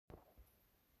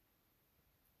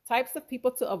Types of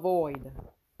people to avoid.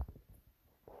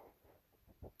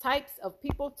 Types of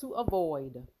people to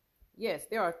avoid. Yes,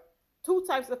 there are two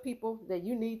types of people that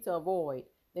you need to avoid.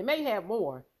 They may have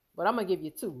more, but I'm going to give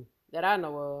you two that I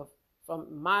know of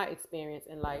from my experience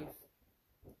in life.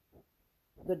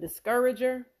 The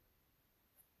discourager.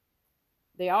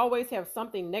 They always have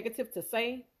something negative to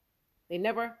say. They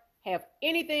never have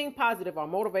anything positive or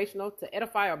motivational to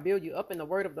edify or build you up in the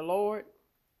word of the Lord.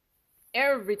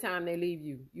 Every time they leave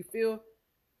you, you feel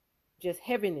just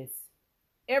heaviness.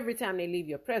 Every time they leave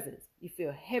your presence, you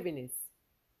feel heaviness.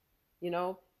 You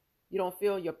know, you don't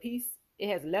feel your peace. It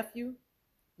has left you.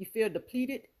 You feel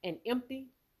depleted and empty.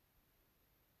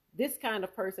 This kind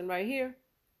of person right here,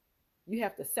 you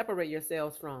have to separate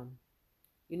yourselves from.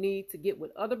 You need to get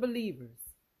with other believers,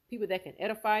 people that can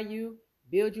edify you,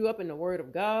 build you up in the word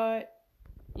of God.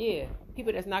 Yeah,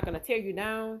 people that's not going to tear you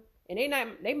down. And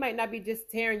they might not be just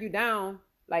tearing you down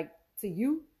like to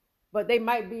you, but they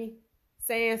might be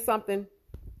saying something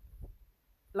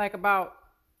like about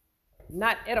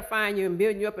not edifying you and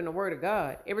building you up in the word of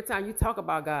God. Every time you talk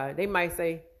about God, they might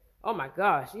say, oh my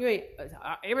gosh, you ain't,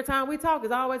 every time we talk,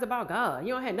 it's always about God.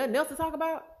 You don't have nothing else to talk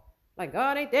about? Like,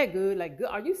 God ain't that good. Like,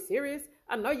 are you serious?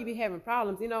 I know you be having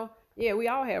problems, you know. Yeah, we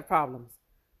all have problems.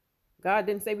 God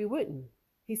didn't say we wouldn't.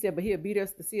 He said, but he'll be there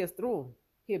to see us through them.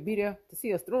 He'll be there to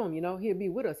see us through them, you know. He'll be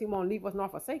with us. He won't leave us nor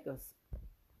forsake us.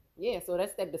 Yeah, so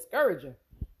that's that discourager.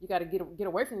 You got to get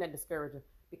away from that discourager,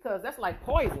 because that's like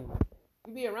poison.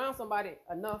 You be around somebody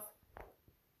enough,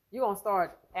 you're going to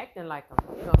start acting like them.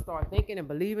 You're going to start thinking and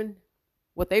believing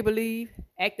what they believe,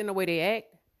 acting the way they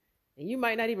act, and you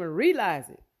might not even realize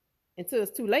it until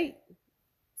it's too late.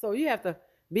 So you have to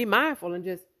be mindful and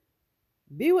just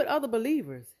be with other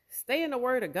believers. Stay in the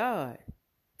word of God.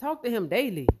 Talk to him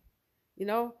daily. You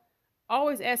know,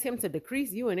 always ask him to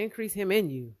decrease you and increase him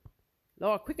in you.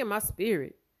 Lord, quicken my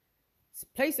spirit.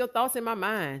 Place your thoughts in my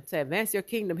mind to advance your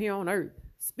kingdom here on earth.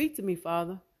 Speak to me,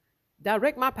 Father.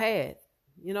 Direct my path,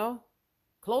 you know.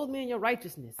 Clothe me in your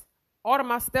righteousness. Order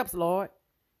my steps, Lord.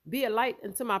 Be a light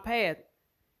into my path.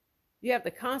 You have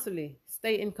to constantly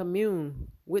stay in commune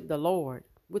with the Lord,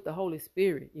 with the Holy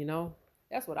Spirit, you know.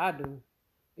 That's what I do.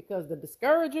 Because the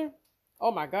discourager,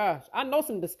 oh my gosh, I know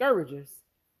some discouragers.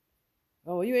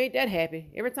 Oh, you ain't that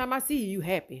happy. Every time I see you, you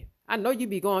happy. I know you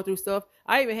be going through stuff.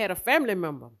 I even had a family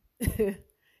member.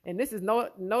 And this is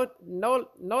no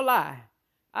lie.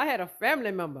 I had a family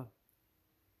member,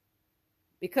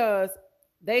 because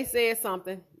they said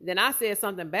something, then I said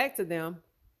something back to them.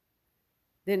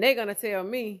 Then they're going to tell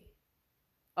me,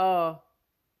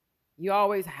 you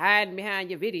always hiding behind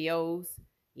your videos.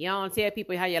 You don't tell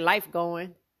people how your life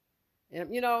going.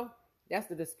 And, you know, that's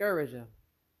the discourager.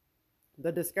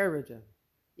 The discourager.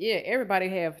 Yeah, everybody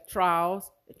have trials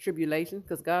and tribulations,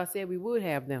 because God said we would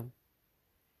have them.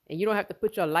 And you don't have to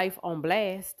put your life on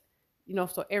blast, you know,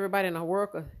 so everybody in the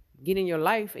world can get in your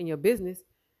life and your business,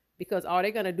 because all they're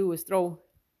going to do is throw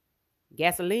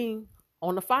gasoline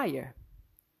on the fire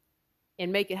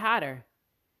and make it hotter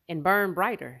and burn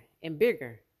brighter and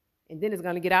bigger. And then it's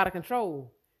going to get out of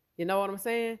control. You know what I'm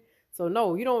saying? So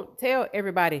no, you don't tell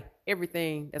everybody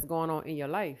everything that's going on in your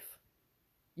life.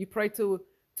 You pray to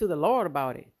the Lord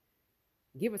about it.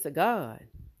 Give it to God.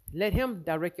 Let him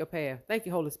direct your path. Thank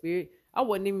you, Holy Spirit.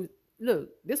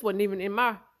 This wasn't even in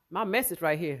my message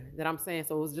right here that I'm saying.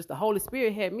 So it was just the Holy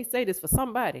Spirit had me say this for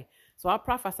somebody. So I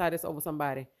prophesy this over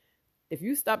somebody. If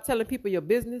you stop telling people your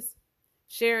business,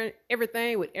 sharing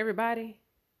everything with everybody,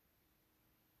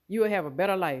 you will have a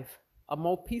better life, a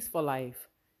more peaceful life,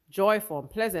 joyful and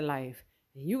pleasant life.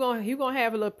 You're gonna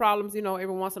have a little problems, you know,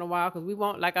 every once in a while, because we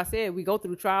won't, like I said, we go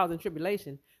through trials and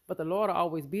tribulation, but the Lord will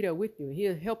always be there with you.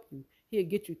 He'll help you. He'll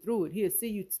get you through it. He'll see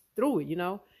you through it, you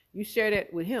know. You share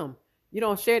that with him. You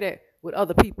don't share that with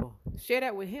other people. Share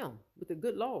that with him, with the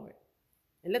good Lord.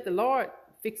 And let the Lord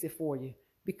fix it for you,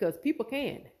 because people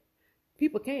can.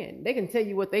 People can. They can tell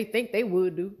you what they think they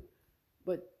would do,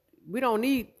 but we don't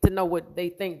need to know what they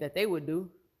think that they would do.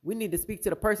 We need to speak to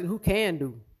the person who can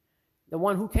do, the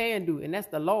one who can do, and that's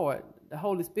the Lord. The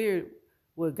Holy Spirit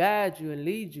will guide you and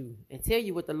lead you and tell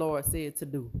you what the Lord said to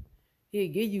do.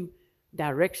 He'll give you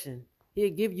direction.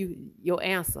 He'll give you your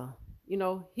answer. You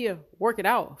know, he'll work it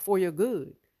out for your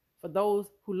good, for those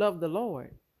who love the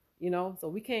Lord, you know. So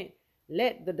we can't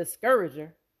let the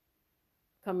discourager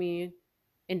come in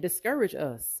and discourage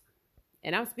us.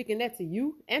 And I'm speaking that to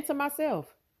you and to myself.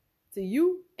 To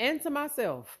you and to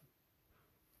myself.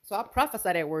 So I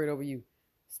prophesy that word over you.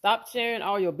 Stop sharing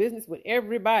all your business with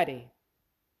everybody.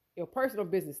 Your personal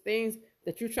business, things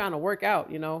that you're trying to work out,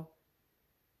 you know.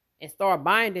 And start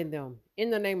binding them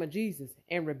in the name of Jesus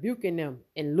and rebuking them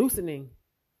and loosening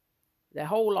that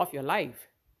hold off your life,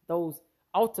 those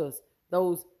altars,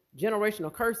 those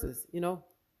generational curses,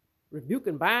 rebuke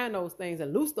and bind those things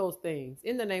and loose those things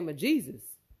in the name of Jesus.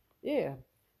 Yeah.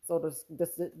 So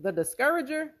the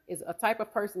discourager is a type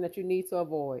of person that you need to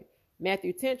avoid.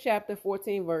 Matthew 10, chapter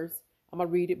 14, verse. I'm going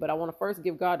to read it, but I want to first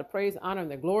give God the praise, honor,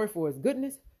 and the glory for his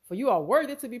goodness. For you are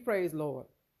worthy to be praised, Lord.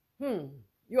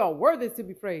 You are worthy to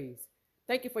be praised.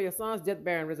 Thank you for your son's death,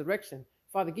 burial, and resurrection.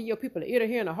 Father, give your people an ear to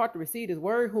hear and a heart to receive this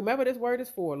word, whomever this word is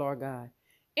for, Lord God.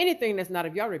 Anything that's not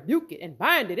of you, I rebuke it and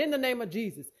bind it in the name of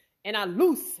Jesus. And I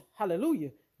loose,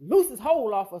 hallelujah, loose his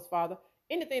hold off us, Father.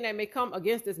 Anything that may come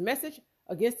against this message,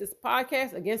 against this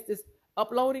podcast, against this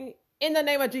uploading, in the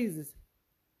name of Jesus.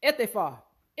 Etepha,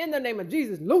 in the name of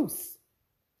Jesus, loose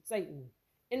Satan.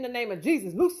 In the name of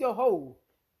Jesus, loose your hold.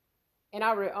 And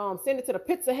I send it to the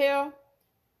pits of hell.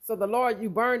 So the Lord, you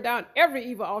burn down every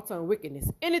evil altar and wickedness.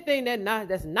 Anything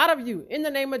that's not of you, in the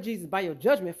name of Jesus, by your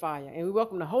judgment fire. And we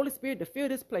welcome the Holy Spirit to fill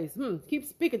this place. Keep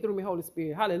speaking through me, Holy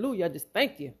Spirit. Hallelujah. I just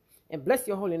thank you and bless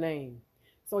your holy name.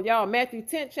 So y'all, Matthew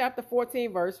 10, chapter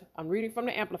 14, verse. I'm reading from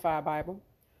the Amplified Bible.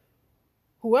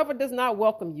 Whoever does not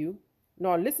welcome you,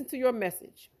 nor listen to your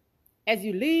message, as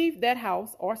you leave that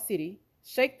house or city,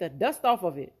 shake the dust off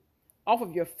of it, off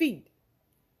of your feet,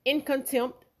 in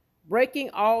contempt,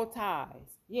 breaking all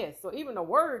ties. Yes, so even the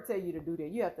word tell you to do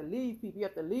that. You have to leave people. You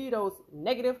have to leave those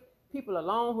negative people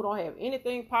alone who don't have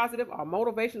anything positive or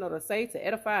motivational to say to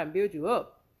edify and build you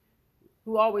up,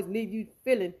 who always leave you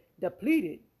feeling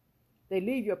depleted. They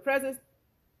leave your presence.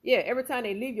 Yeah, every time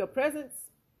they leave your presence,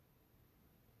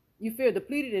 you feel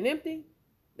depleted and empty.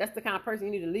 That's the kind of person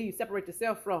you need to leave, separate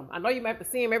yourself from. I know you might have to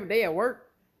see them every day at work.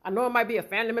 I know it might be a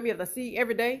family member you have to see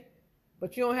every day,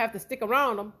 but you don't have to stick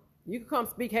around them. You can come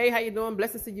speak, hey, how you doing?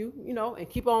 Blessings to you, and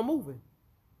keep on moving.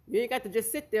 You ain't got to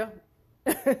just sit there.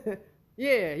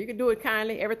 Yeah, you can do it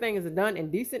kindly. Everything is done in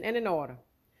decent and in order.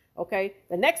 Okay,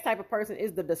 the next type of person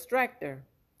is the distractor.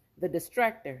 The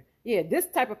distractor. Yeah, this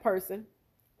type of person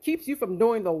keeps you from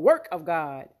doing the work of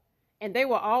God, and they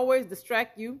will always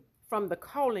distract you from the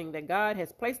calling that God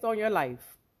has placed on your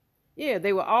life. Yeah,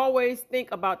 they will always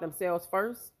think about themselves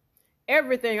first.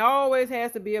 Everything always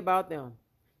has to be about them.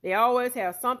 They always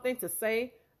have something to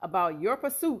say about your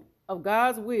pursuit of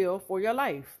God's will for your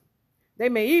life. They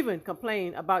may even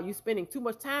complain about you spending too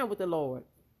much time with the Lord.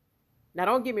 Now,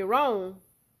 don't get me wrong.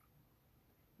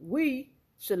 We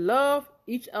should love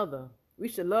each other. We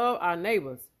should love our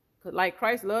neighbors, like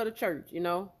Christ loved the church,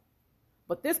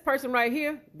 But this person right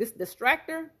here, this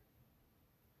distractor,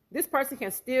 this person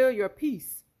can steal your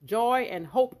peace, joy, and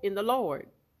hope in the Lord.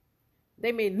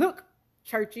 They may look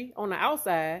churchy on the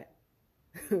outside.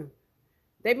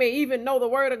 They may even know the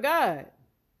word of God,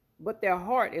 but their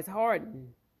heart is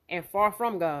hardened and far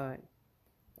from God.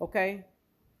 Okay?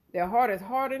 Their heart is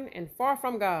hardened and far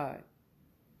from God.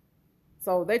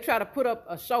 So they try to put up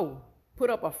a show, put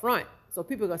up a front, so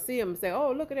people can see them and say,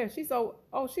 oh, look at her. She's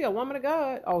a woman of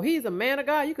God. Oh, he's a man of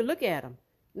God. You can look at him.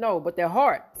 No, but their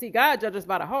heart. See, God judges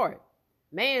by the heart.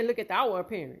 Man, look at the outward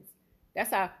appearance.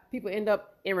 That's how people end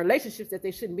up in relationships that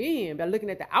they shouldn't be in, by looking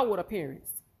at the outward appearance.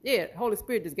 Yeah, Holy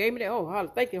Spirit just gave me that.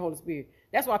 Oh, thank you, Holy Spirit.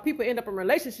 That's why people end up in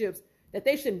relationships that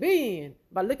they shouldn't be in,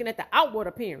 by looking at the outward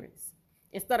appearance,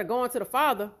 instead of going to the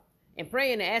Father and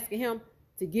praying and asking him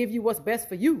to give you what's best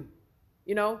for you,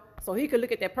 so he could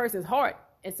look at that person's heart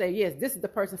and say, yes, this is the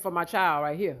person for my child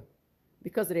right here,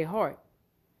 because of their heart.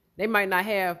 They might not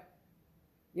have,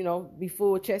 be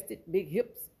full-chested, big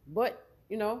hips, but,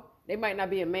 they might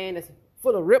not be a man that's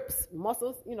full of rips,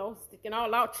 muscles, sticking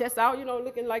all out, chest out,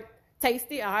 looking like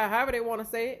tasty, or however they want to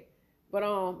say it. But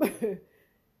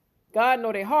God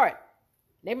know their heart.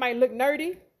 They might look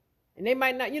nerdy, and they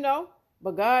might not,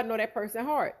 but God know that person's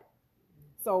heart.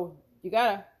 So you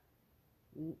gotta,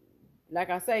 like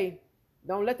I say,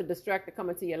 don't let the distractor come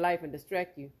into your life and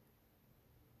distract you.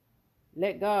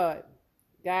 Let God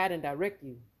guide and direct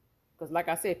you. Because like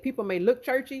I said, people may look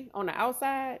churchy on the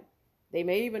outside. They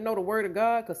may even know the word of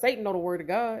God, because Satan know the word of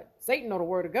God. Satan know the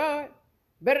word of God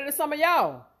better than some of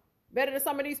y'all. Better than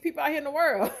some of these people out here in the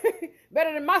world.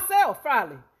 Better than myself,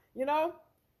 probably,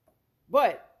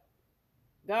 But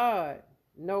God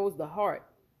knows the heart.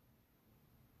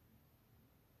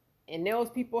 And those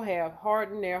people have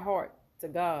hardened their heart to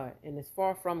God, and it's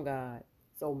far from God.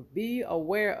 So be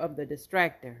aware of the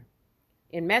distractor.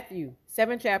 In Matthew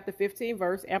 7, chapter 15,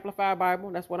 verse, Amplified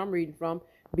Bible, that's what I'm reading from.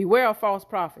 Beware of false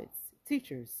prophets,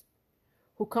 teachers,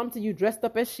 who come to you dressed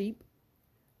up as sheep,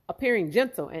 appearing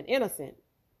gentle and innocent,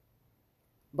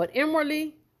 but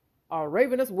inwardly are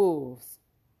ravenous wolves.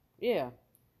 Yeah.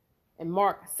 And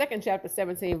Mark 2nd chapter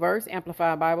 17 verse,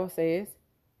 Amplified Bible says,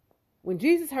 when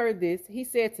Jesus heard this, he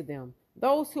said to them,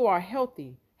 Those who are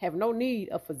healthy have no need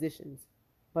of physicians,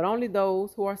 but only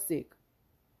those who are sick.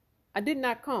 I did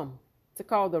not come to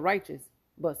call the righteous,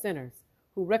 but sinners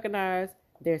who recognize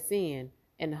their sin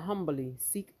and humbly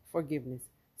seek forgiveness.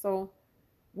 So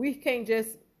we can't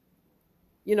just,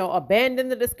 abandon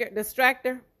the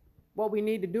distractor. What we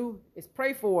need to do is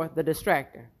pray for the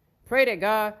distractor. Pray that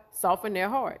God soften their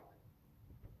heart.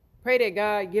 Pray that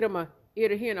God get them an ear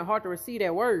to hear and a heart to receive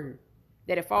that word,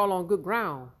 that it fall on good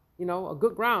ground, a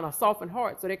good ground, a softened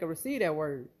heart so they can receive that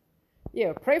word.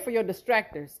 Yeah, pray for your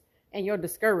distractors and your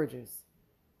discouragers.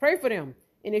 Pray for them.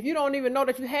 And if you don't even know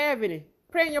that you have any,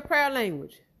 pray in your prayer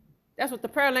language. That's what the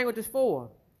prayer language is for.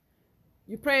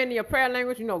 You pray in your prayer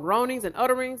language, groanings and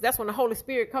utterings. That's when the Holy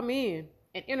Spirit come in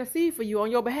and intercede for you on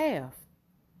your behalf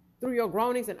through your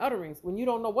groanings and utterings when you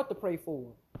don't know what to pray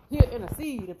for. He'll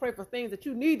intercede and pray for things that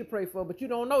you need to pray for, but you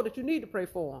don't know that you need to pray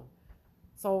for them.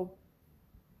 So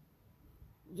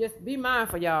just be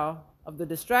mindful, y'all, of the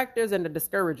distractors and the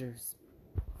discouragers.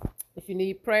 If you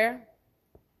need prayer,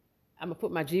 I'm going to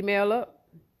put my Gmail up,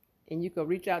 and you can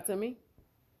reach out to me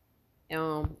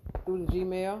through the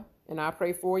Gmail, and I'll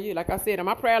pray for you. Like I said, in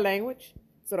my prayer language,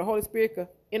 so the Holy Spirit can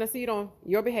intercede on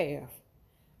your behalf.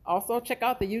 Also, check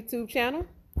out the YouTube channel,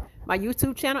 my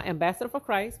YouTube channel, Ambassador for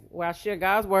Christ, where I share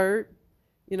God's word,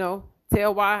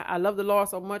 tell why I love the Lord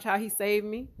so much, how he saved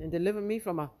me and delivered me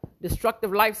from a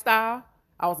destructive lifestyle.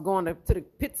 I was going to the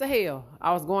pits of hell.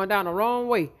 I was going down the wrong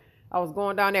way. I was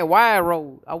going down that wide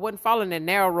road. I wasn't following that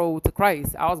narrow road to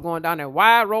Christ. I was going down that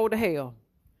wide road to hell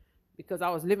because I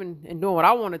was living and doing what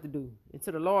I wanted to do. And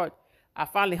to the Lord, I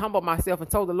finally humbled myself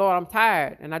and told the Lord I'm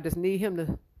tired and I just need him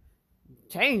to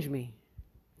change me,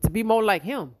 to be more like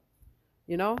him,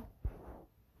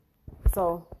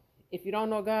 So if you don't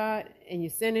know God and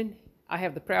you're sinning, I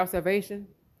have the prayer of salvation.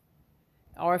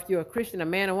 Or if you're a Christian, a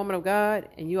man or woman of God,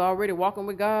 and you're already walking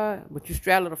with God, but you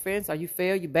straddle the fence or you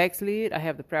fail, you backslid, I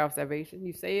have the prayer of salvation.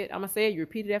 You say it, I'm going to say it, you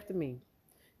repeat it after me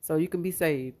so you can be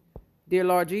saved. Dear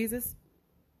Lord Jesus,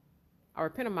 I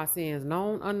repent of my sins,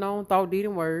 known, unknown, thought, deed,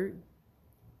 and word.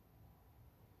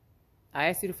 I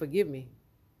ask you to forgive me.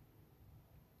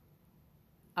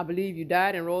 I believe you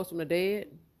died and rose from the dead.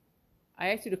 I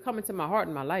ask you to come into my heart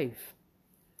and my life.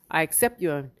 I accept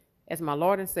you as my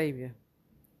Lord and Savior.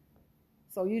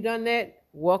 So you done that,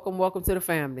 welcome to the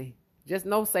family. Just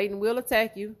know Satan will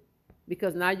attack you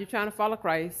because now you're trying to follow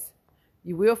Christ.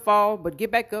 You will fall, but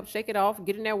get back up, shake it off,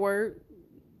 get in that word.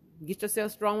 Get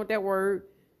yourself strong with that word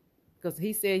because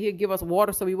he said he'll give us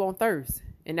water so we won't thirst.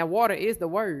 And that water is the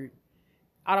word.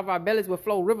 Out of our bellies will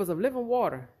flow rivers of living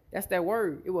water. That's that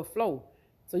word. It will flow.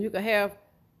 So you can have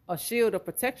a shield of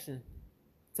protection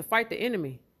to fight the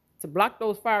enemy, to block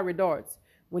those fiery darts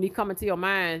when he come into your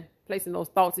mind, placing those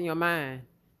thoughts in your mind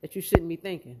that you shouldn't be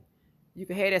thinking. You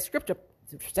can have that scripture,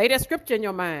 say that scripture in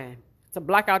your mind to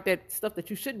block out that stuff that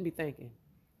you shouldn't be thinking.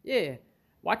 Yeah.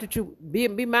 Watch what you be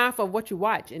mindful of what you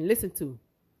watch and listen to.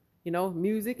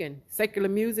 Music and secular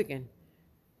music and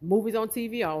movies on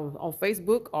TV, on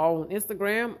Facebook, or on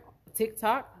Instagram,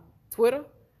 TikTok, Twitter,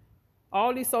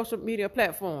 all these social media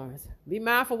platforms. Be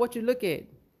mindful of what you look at.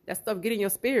 That stuff get in your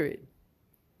spirit.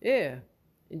 Yeah.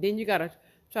 And then you got to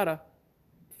try to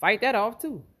fight that off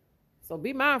too. So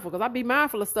be mindful, because I be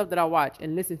mindful of stuff that I watch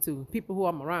and listen to, people who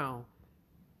I'm around,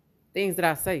 things that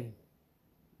I say,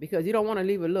 because you don't want to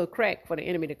leave a little crack for the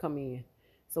enemy to come in.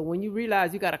 So when you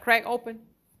realize you got a crack open,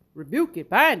 rebuke it,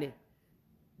 bind it.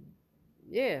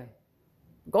 Yeah.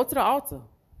 Go to the altar.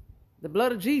 The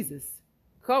blood of Jesus.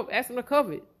 Ask him to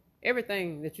cover it.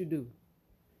 Everything that you do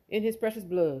in his precious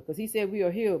blood, because he said we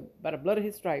are healed by the blood of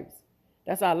his stripes.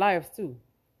 That's our lives too.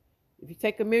 If you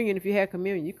take communion, if you have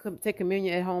communion, you can take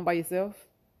communion at home by yourself.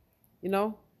 You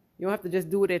don't have to just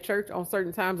do it at church on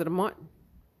certain times of the month.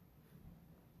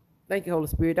 Thank you, Holy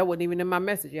Spirit. That wasn't even in my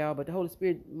message, y'all, but the Holy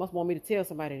Spirit must want me to tell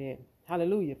somebody that.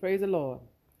 Hallelujah. Praise the Lord.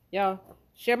 Y'all,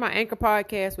 share my Anchor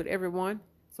podcast with everyone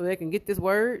so they can get this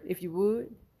word, if you would.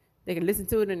 They can listen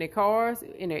to it in their cars,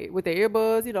 with their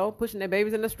earbuds, pushing their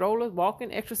babies in the strollers,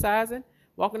 walking, exercising,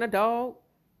 walking a dog.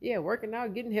 Yeah, working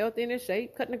out, getting healthy and in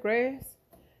shape, cutting the grass.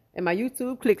 And my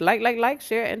YouTube, click like,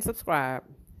 share, and subscribe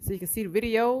so you can see the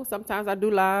video. Sometimes I do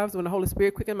lives when the Holy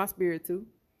Spirit quickens my spirit too.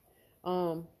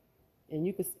 And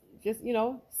you can just,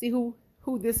 see who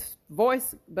this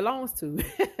voice belongs to.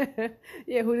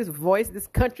 Yeah, who this voice, this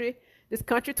country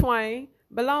twang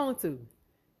belongs to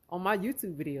on my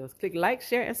YouTube videos. Click like,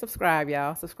 share, and subscribe,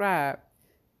 y'all. Subscribe.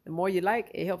 The more you like,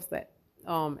 it helps that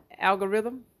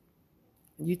algorithm.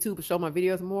 YouTube will show my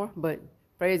videos more, but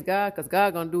praise God, because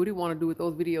God going to do what he want to do with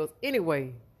those videos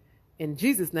anyway. In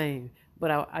Jesus' name.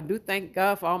 But I do thank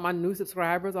God for all my new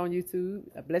subscribers on YouTube.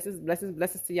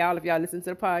 Blessings to y'all if y'all listen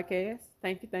to the podcast.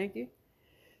 Thank you, thank you.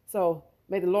 So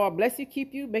may the Lord bless you,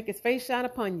 keep you, make his face shine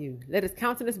upon you. Let his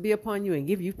countenance be upon you and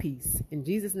give you peace. In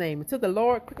Jesus' name. Until the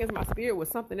Lord quickens my spirit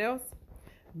with something else.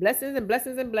 Blessings and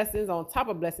blessings and blessings on top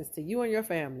of blessings to you and your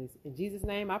families. In Jesus'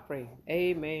 name I pray.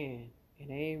 Amen and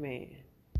amen.